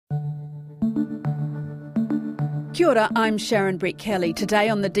Kia ora, I'm Sharon Brett-Kelly. Today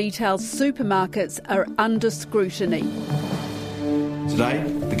on The Details, supermarkets are under scrutiny. Today,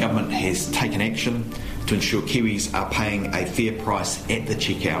 the government has taken action to ensure Kiwis are paying a fair price at the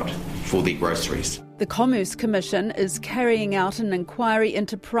checkout for their groceries. The Commerce Commission is carrying out an inquiry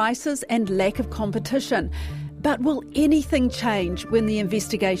into prices and lack of competition. But will anything change when the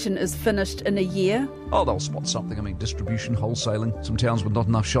investigation is finished in a year? Oh, they'll spot something. I mean, distribution, wholesaling. Some towns with not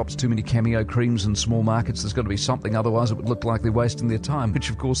enough shops, too many cameo creams and small markets. There's got to be something, otherwise it would look like they're wasting their time,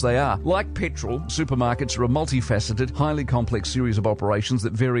 which of course they are. Like petrol, supermarkets are a multifaceted, highly complex series of operations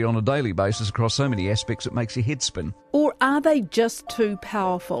that vary on a daily basis across so many aspects it makes your head spin. Or are they just too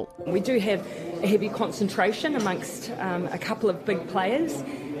powerful? We do have a heavy concentration amongst a couple of big players,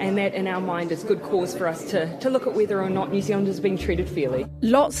 and that in our mind is good cause for us to look at whether or not New Zealand is being treated fairly.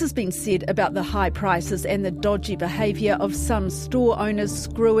 Lots has been said about the high prices and the dodgy behaviour of some store owners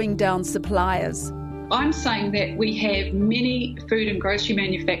screwing down suppliers. I'm saying that we have many food and grocery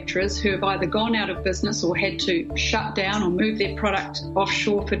manufacturers who have either gone out of business or had to shut down or move their product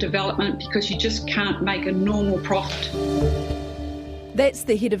offshore for development because you just can't make a normal profit. That's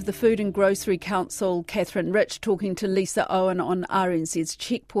the head of the Food and Grocery Council, Catherine Rich, talking to Lisa Owen on RNZ's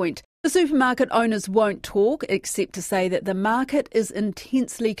Checkpoint. The supermarket owners won't talk, except to say that the market is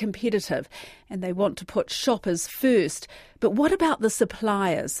intensely competitive and they want to put shoppers first. But what about the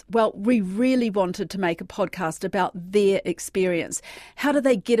suppliers? Well, we really wanted to make a podcast about their experience. How do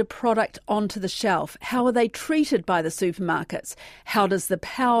they get a product onto the shelf? How are they treated by the supermarkets? How does the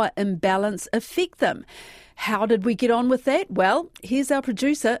power imbalance affect them? How did we get on with that? Well, here's our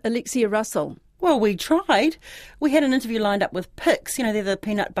producer, Alexia Russell. Well, we tried. We had an interview lined up with Pix. You know, they're the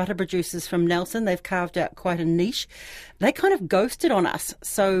peanut butter producers from Nelson. They've carved out quite a niche. They kind of ghosted on us.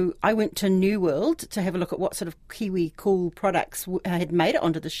 So I went to New World to have a look at what sort of Kiwi cool products had made it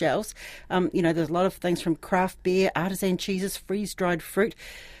onto the shelves. There's a lot of things from craft beer, artisan cheeses, freeze-dried fruit.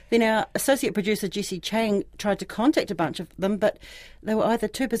 Then our associate producer, Jessie Chang, tried to contact a bunch of them, but they were either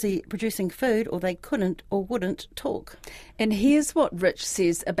too busy producing food or they couldn't or wouldn't talk. And here's what Rich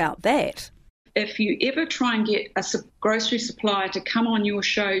says about that. If you ever try and get a grocery supplier to come on your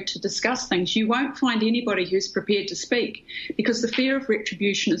show to discuss things, you won't find anybody who's prepared to speak because the fear of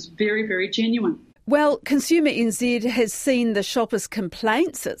retribution is very, very genuine. Well, Consumer NZ has seen the shoppers'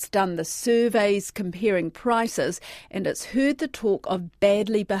 complaints, it's done the surveys comparing prices, and it's heard the talk of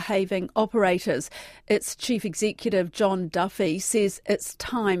badly behaving operators. Its chief executive, John Duffy, says it's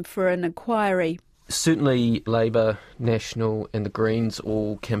time for an inquiry. Certainly Labour, National and the Greens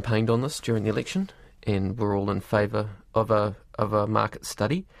all campaigned on this during the election and were all in favour of a market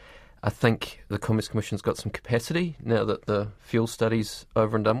study. I think the Commerce Commission's got some capacity now that the fuel study's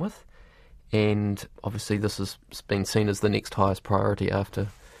over and done with, and obviously this has been seen as the next highest priority after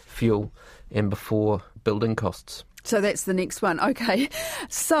fuel and before building costs. So that's the next one. Okay.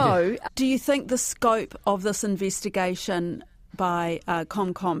 So Do you think the scope of this investigation by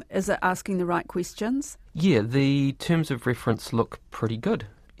ComCom, is it asking the right questions? Yeah, the terms of reference look pretty good.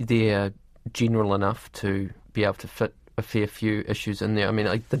 They're general enough to be able to fit a fair few issues in there. I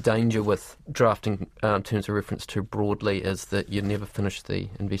mean, the danger with drafting terms of reference too broadly is that you never finish the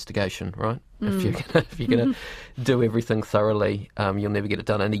investigation, right? If you're going to do everything thoroughly, you'll never get it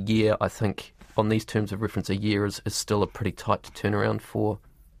done in a year. I think on these terms of reference, a year is still a pretty tight turnaround for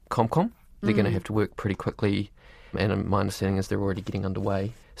ComCom. They're going to have to work pretty quickly, and my understanding is they're already getting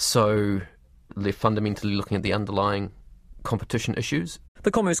underway. So they're fundamentally looking at the underlying competition issues. The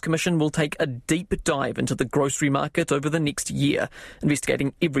Commerce Commission will take a deep dive into the grocery market over the next year,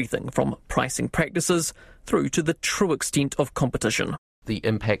 investigating everything from pricing practices through to the true extent of competition. The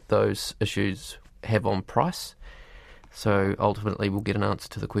impact those issues have on price. So ultimately we'll get an answer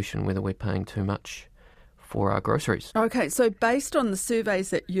to the question whether we're paying too much for our groceries. Okay, so based on the surveys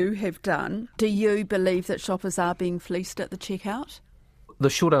that you have done, do you believe that shoppers are being fleeced at the checkout? The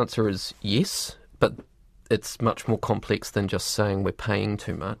short answer is yes, but it's much more complex than just saying we're paying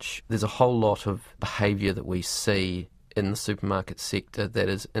too much. There's a whole lot of behaviour that we see in the supermarket sector that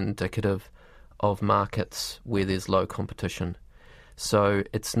is indicative of markets where there's low competition. So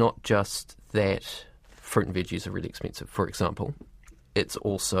it's not just that fruit and veggies are really expensive, for example. It's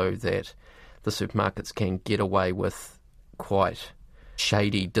also that the supermarkets can get away with quite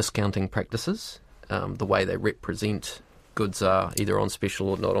shady discounting practices. The way they represent goods are either on special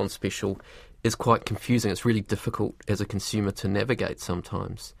or not on special is quite confusing. It's really difficult as a consumer to navigate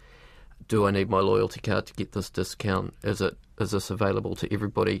sometimes. Do I need my loyalty card to get this discount? Is this available to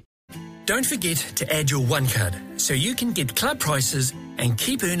everybody? Don't forget to add your One Card so you can get club prices and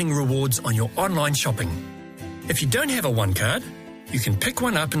keep earning rewards on your online shopping. If you don't have a One Card, You can pick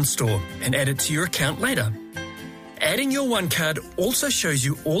one up in store and add it to your account later. Adding your one card also shows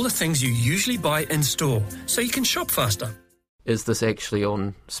you all the things you usually buy in store, so you can shop faster. Is this actually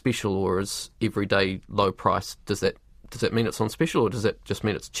on special, or is everyday low price? Does that mean it's on special, or does that just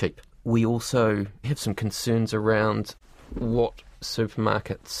mean it's cheap? We also have some concerns around what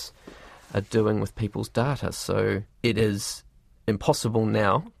supermarkets are doing with people's data. So it is impossible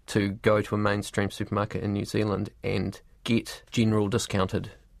now to go to a mainstream supermarket in New Zealand and get general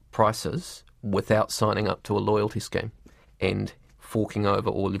discounted prices without signing up to a loyalty scheme and forking over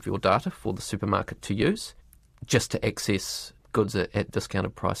all of your data for the supermarket to use just to access goods at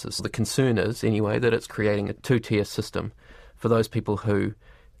discounted prices. The concern is, anyway, that it's creating a two-tier system for those people who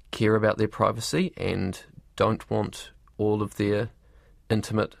care about their privacy and don't want all of their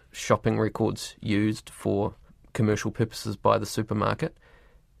intimate shopping records used for commercial purposes by the supermarket,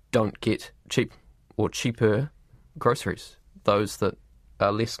 don't get cheap or cheaper groceries. Those that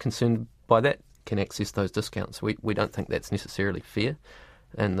are less concerned by that can access those discounts. We don't think that's necessarily fair,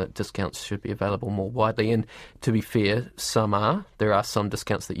 and that discounts should be available more widely. And to be fair, there are some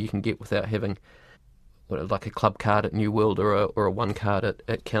discounts that you can get without having like a club card at New World or a one card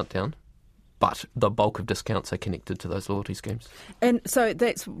at Countdown. But the bulk of discounts are connected to those loyalty schemes. And so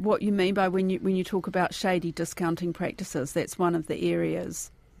that's what you mean by when you talk about shady discounting practices. That's one of the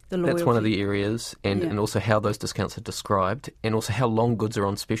areas. That's one of the areas, and also how those discounts are described, and also how long goods are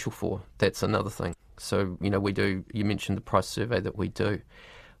on special for. That's another thing. So, you mentioned the price survey that we do.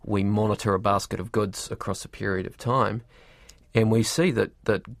 We monitor a basket of goods across a period of time, and we see that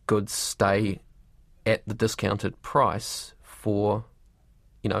goods stay at the discounted price for,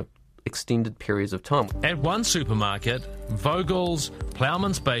 extended periods of time. At one supermarket, Vogel's,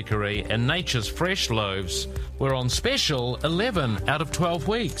 Ploughman's Bakery and Nature's Fresh loaves were on special 11 out of 12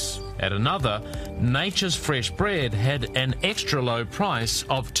 weeks. At another, Nature's Fresh bread had an extra low price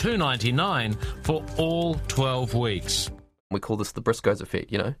of $2.99 for all 12 weeks. We call this the Briscoe's effect,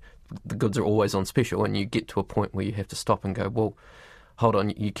 The goods are always on special, and you get to a point where you have to stop and go, well, hold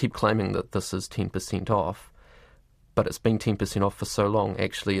on, you keep claiming that this is 10% off, but it's been 10% off for so long.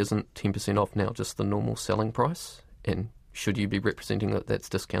 Actually, isn't 10% off now just the normal selling price? And should you be representing that that's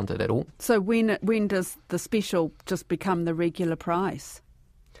discounted at all? So when does the special just become the regular price?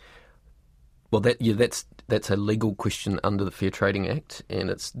 Well, that's a legal question under the Fair Trading Act, and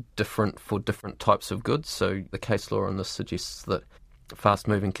it's different for different types of goods. So the case law on this suggests that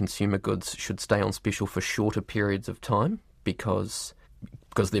fast-moving consumer goods should stay on special for shorter periods of time because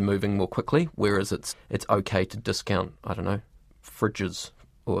they're moving more quickly, whereas it's okay to discount, fridges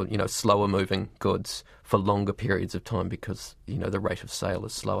or, slower moving goods for longer periods of time because, the rate of sale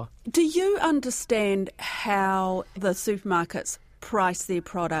is slower. Do you understand how the supermarkets price their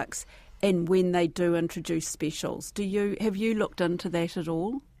products and when they do introduce specials? Have you looked into that at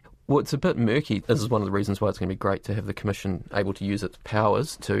all? Well, it's a bit murky. This is one of the reasons why it's going to be great to have the Commission able to use its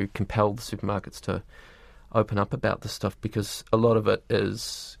powers to compel the supermarkets to open up about this stuff, because a lot of it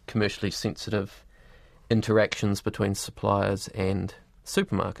is commercially sensitive interactions between suppliers and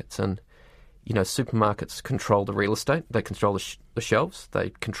supermarkets. And, supermarkets control the real estate, they control the shelves,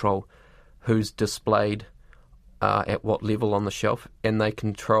 they control who's displayed at what level on the shelf, and they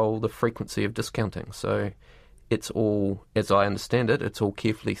control the frequency of discounting. So it's all, as I understand it, it's all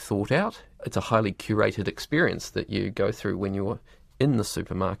carefully thought out. It's a highly curated experience that you go through when you're in the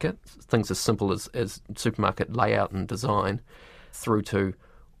supermarket. Things as simple as supermarket layout and design, through to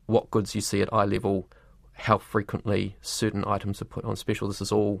what goods you see at eye level, how frequently certain items are put on special. This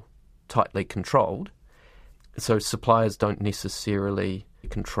is all tightly controlled. So suppliers don't necessarily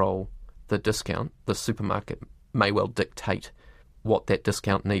control the discount. The supermarket may well dictate what that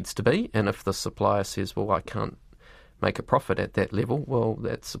discount needs to be, and if the supplier says, well, I can't make a profit at that level, well,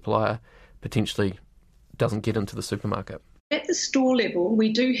 that supplier potentially doesn't get into the supermarket. At the store level,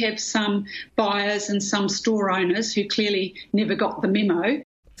 we do have some buyers and some store owners who clearly never got the memo.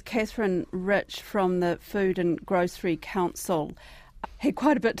 Catherine Rich from the Food and Grocery Council had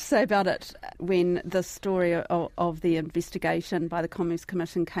quite a bit to say about it when the story of the investigation by the Commerce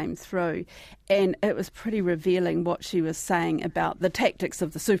Commission came through, and it was pretty revealing what she was saying about the tactics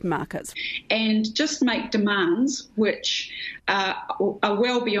of the supermarkets. And just make demands which are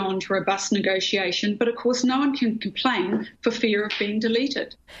well beyond robust negotiation, but of course no one can complain for fear of being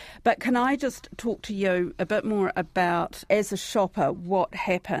deleted. But can I just talk to you a bit more about, as a shopper, what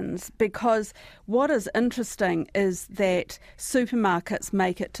happens? Because what is interesting is that supermarkets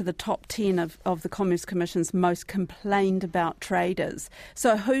make it to the top 10 of the Commerce Commission's most complained about traders.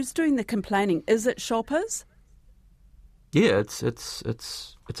 So who's doing the complaining? Is it shoppers? Yeah, it's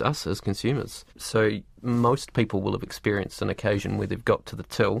us as consumers. So most people will have experienced an occasion where they've got to the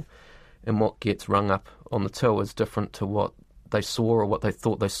till, and what gets rung up on the till is different to what they saw or what they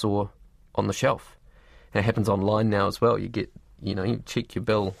thought they saw on the shelf. And it happens online now as well. You check your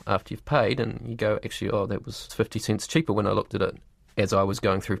bill after you've paid, and you go, actually, that was 50 cents cheaper when I looked at it as I was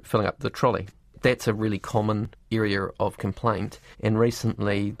going through filling up the trolley. That's a really common area of complaint, and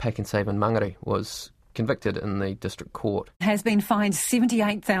recently Pak'nSave in Mangere was convicted in the district court. Has been fined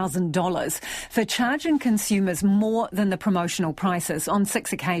 $78,000 for charging consumers more than the promotional prices on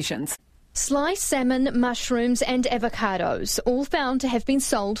 6 occasions. Sliced salmon, mushrooms and avocados, all found to have been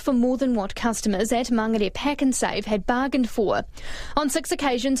sold for more than what customers at Mangere Pak'nSave had bargained for. On 6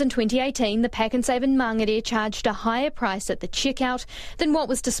 occasions in 2018, the Pak'nSave in Mangere charged a higher price at the checkout than what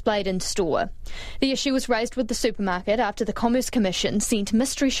was displayed in store. The issue was raised with the supermarket after the Commerce Commission sent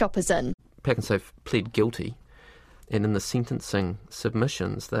mystery shoppers in. Pak'nSave pled guilty, and in the sentencing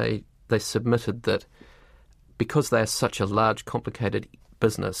submissions they submitted that because they are such a large, complicated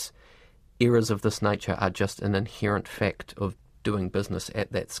business, errors of this nature are just an inherent fact of doing business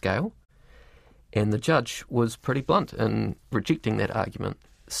at that scale. And the judge was pretty blunt in rejecting that argument,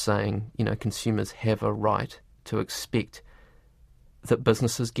 saying, consumers have a right to expect that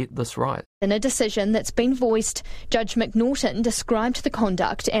businesses get this right. In a decision that's been voiced, Judge McNaughton described the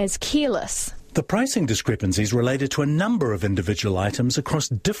conduct as careless. The pricing discrepancies related to a number of individual items across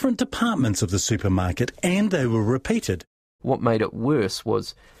different departments of the supermarket, and they were repeated. What made it worse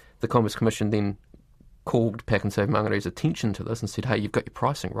was the Commerce Commission then called Pak'nSave Mangare's attention to this and said, hey, you've got your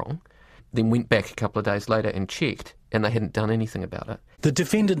pricing wrong. Then went back a couple of days later and checked, and they hadn't done anything about it. The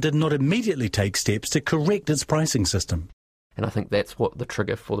defendant did not immediately take steps to correct its pricing system. And I think that's what the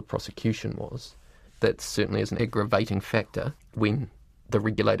trigger for the prosecution was. That certainly is an aggravating factor when the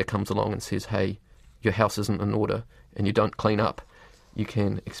regulator comes along and says, hey, your house isn't in order and you don't clean up. You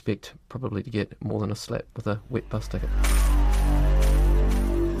can expect probably to get more than a slap with a wet bus ticket.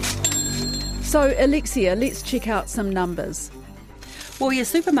 So, Alexia, let's check out some numbers. Well, yeah,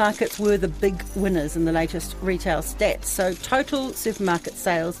 supermarkets were the big winners in the latest retail stats. So total supermarket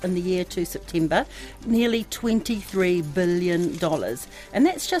sales in the year to September, nearly $23 billion. And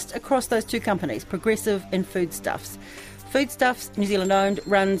that's just across those 2 companies, Progressive and Foodstuffs. Foodstuffs, New Zealand owned,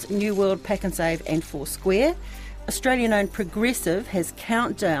 runs New World, Pak'nSave and Foursquare. Australian owned Progressive has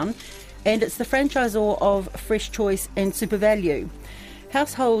Countdown, and it's the franchisor of Fresh Choice and SuperValue.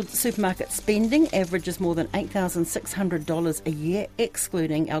 Household supermarket spending averages more than $8,600 a year,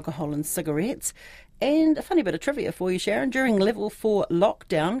 excluding alcohol and cigarettes. And a funny bit of trivia for you, Sharon. During level 4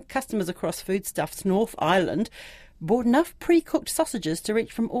 lockdown, customers across Foodstuffs North Island bought enough pre-cooked sausages to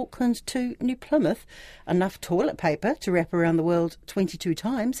reach from Auckland to New Plymouth, enough toilet paper to wrap around the world 22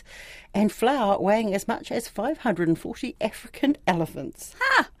 times, and flour weighing as much as 540 African elephants.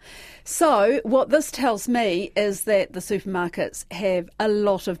 So what this tells me is that the supermarkets have a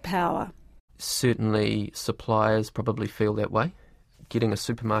lot of power. Certainly suppliers probably feel that way. Getting a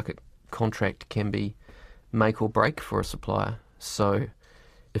supermarket contract can be make or break for a supplier. So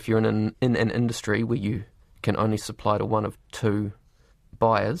if you're in an industry where you can only supply to one of 2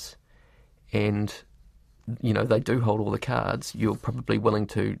 buyers and they do hold all the cards, you're probably willing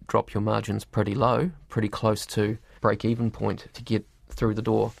to drop your margins pretty low, pretty close to break-even point to get through the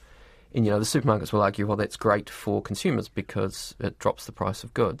door. And, the supermarkets will argue, well, that's great for consumers because it drops the price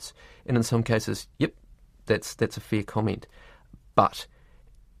of goods. And in some cases, yep, that's a fair comment. But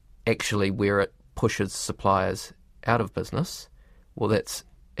actually where it pushes suppliers out of business, well, that's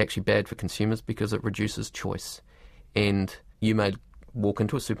actually bad for consumers because it reduces choice. And you may walk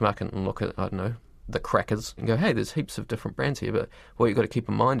into a supermarket and look at, the crackers and go, hey, there's heaps of different brands here. But what you've got to keep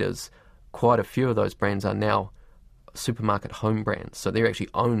in mind is quite a few of those brands are now supermarket home brands. So they're actually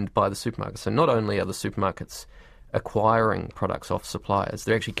owned by the supermarket. So not only are the supermarkets acquiring products off suppliers,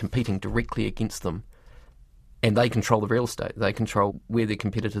 they're actually competing directly against them. And they control the real estate. They control where their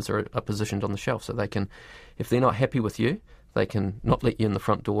competitors are positioned on the shelf. So they can, if they're not happy with you, they can not let you in the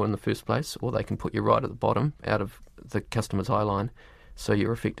front door in the first place, or they can put you right at the bottom out of the customer's eye line, so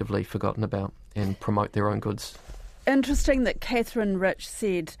you're effectively forgotten about and promote their own goods. Interesting that Catherine Rich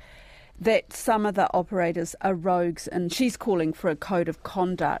said that some of the operators are rogues, and she's calling for a code of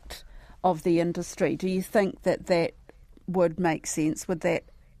conduct of the industry. Do you think that would make sense? Would that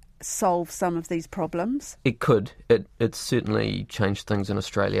solve some of these problems? It could. It's certainly changed things in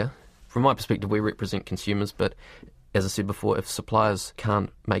Australia. From my perspective, we represent consumers, but as I said before, if suppliers can't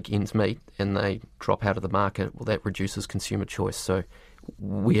make ends meet and they drop out of the market, well, that reduces consumer choice. So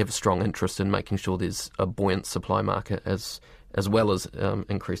we have a strong interest in making sure there's a buoyant supply market as as well as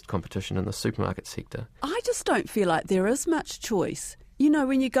increased competition in the supermarket sector. I just don't feel like there is much choice. You know,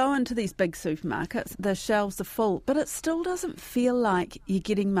 when you go into these big supermarkets, the shelves are full, but it still doesn't feel like you're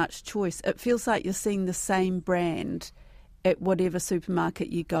getting much choice. It feels like you're seeing the same brand at whatever supermarket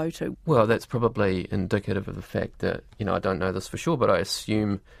you go to. Well, that's probably indicative of the fact that, I don't know this for sure, but I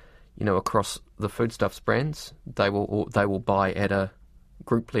assume, across the foodstuffs brands, they will buy at a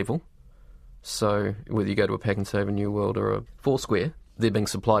group level. So whether you go to a Pack and Save, a New World or a Foursquare, they're being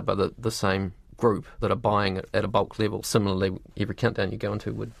supplied by the same group that are buying it at a bulk level. Similarly, every countdown you go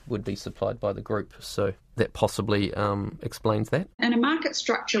into would be supplied by the group. So that possibly explains that. In a market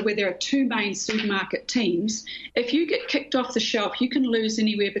structure where there are two main supermarket teams, if you get kicked off the shelf, you can lose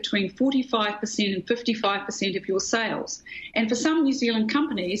anywhere between 45% and 55% of your sales. And for some New Zealand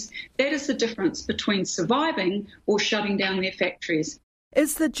companies, that is the difference between surviving or shutting down their factories.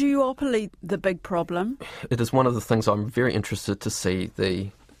 Is the duopoly the big problem? It is one of the things I'm very interested to see the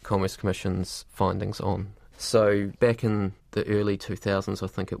Commerce Commission's findings on. So back in the early 2000s, I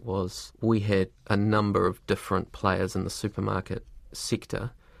think it was, we had a number of different players in the supermarket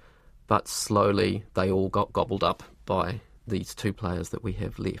sector, but slowly they all got gobbled up by these two players that we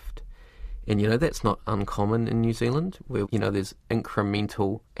have left. And, that's not uncommon in New Zealand, where, there's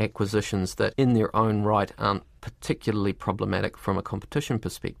incremental acquisitions that in their own right aren't particularly problematic from a competition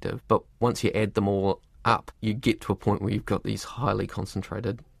perspective. But once you add them all up, you get to a point where you've got these highly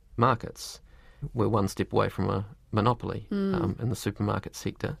concentrated markets. We're one step away from a monopoly in the supermarket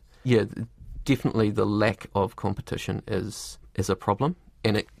sector. Yeah, definitely the lack of competition is a problem,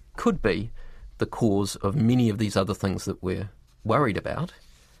 and it could be the cause of many of these other things that we're worried about.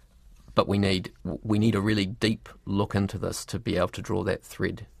 But we need a really deep look into this to be able to draw that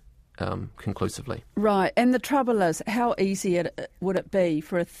thread conclusively. Right, and the trouble is, how easy would it be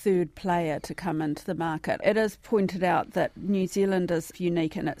for a third player to come into the market? It is pointed out that New Zealand is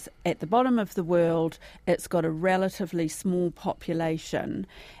unique and it's at the bottom of the world. It's got a relatively small population,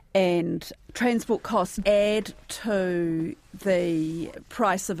 and transport costs add to the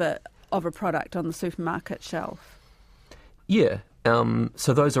price of a product on the supermarket shelf. Yeah.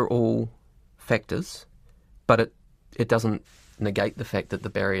 So those are all factors, but it doesn't negate the fact that the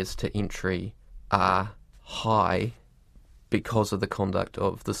barriers to entry are high because of the conduct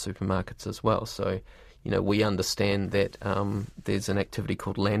of the supermarkets as well. So, we understand that there's an activity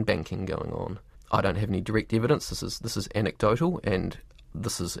called land banking going on. I don't have any direct evidence. This is anecdotal, and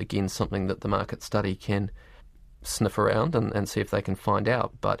this is, again, something that the market study can sniff around and see if they can find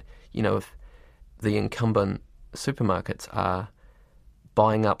out. But, if the incumbent supermarkets are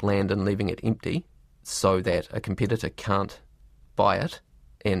buying up land and leaving it empty so that a competitor can't buy it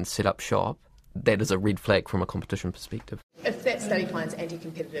and set up shop, that is a red flag from a competition perspective. If that study finds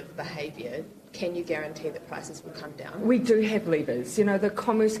anti-competitive behaviour, can you guarantee that prices will come down? We do have levers. The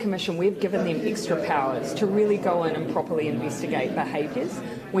Commerce Commission, we've given them extra powers to really go in and properly investigate behaviours.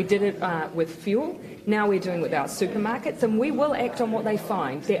 We did it with fuel. Now we're doing it with our supermarkets, and we will act on what they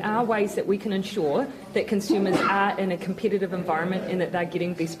find. There are ways that we can ensure that consumers are in a competitive environment and that they're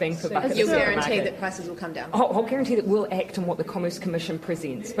getting best bang for buck. You'll guarantee that prices will come down? I'll guarantee that we'll act on what the Commerce Commission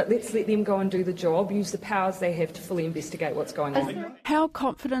presents, but let's let them go and do the job, use the powers they have to fully investigate what's going on. How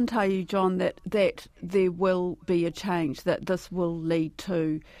confident are you, John, that there will be a change, that this will lead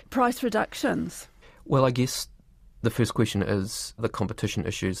to price reductions? Well, I guess the first question is the competition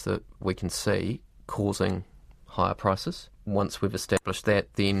issues that we can see causing higher prices. Once we've established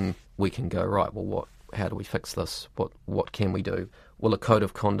that, then we can go, right, well, how do we fix this? What can we do? Well, a code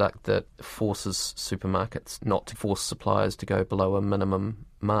of conduct that forces supermarkets not to force suppliers to go below a minimum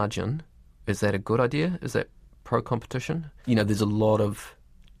margin, is that a good idea? Is that pro-competition? There's a lot of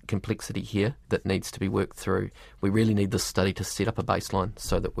complexity here that needs to be worked through. We really need this study to set up a baseline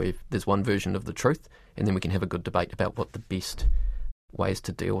so that there's one version of the truth, and then we can have a good debate about what the best ways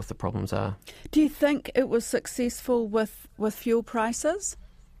to deal with the problems are. Do you think it was successful with fuel prices?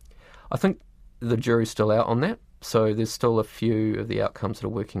 I think the jury's still out on that, so there's still a few of the outcomes that are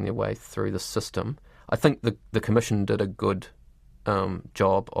working their way through the system. I think the Commission did a good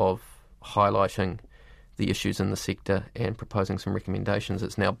job of highlighting the issues in the sector and proposing some recommendations.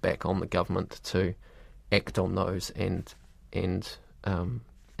 It's now back on the government to act on those and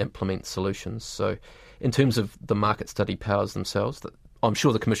implement solutions. So in terms of the market study powers themselves, I'm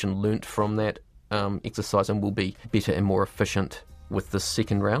sure the Commission learnt from that exercise and will be better and more efficient with the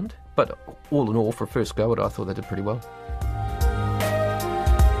second round. But all in all, for a first go at it, I thought they did pretty well.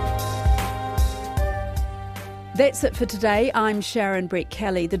 That's it for today. I'm Sharon Brett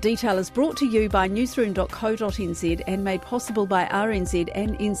Kelly. The Detail is brought to you by newsroom.co.nz and made possible by RNZ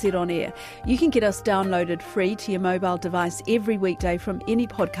and NZ On Air. You can get us downloaded free to your mobile device every weekday from any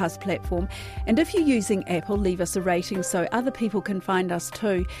podcast platform. And if you're using Apple, leave us a rating so other people can find us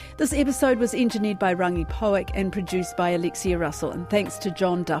too. This episode was engineered by Rangi Poick and produced by Alexia Russell. And thanks to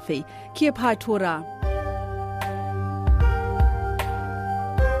John Duffy. Kia pai tō rā.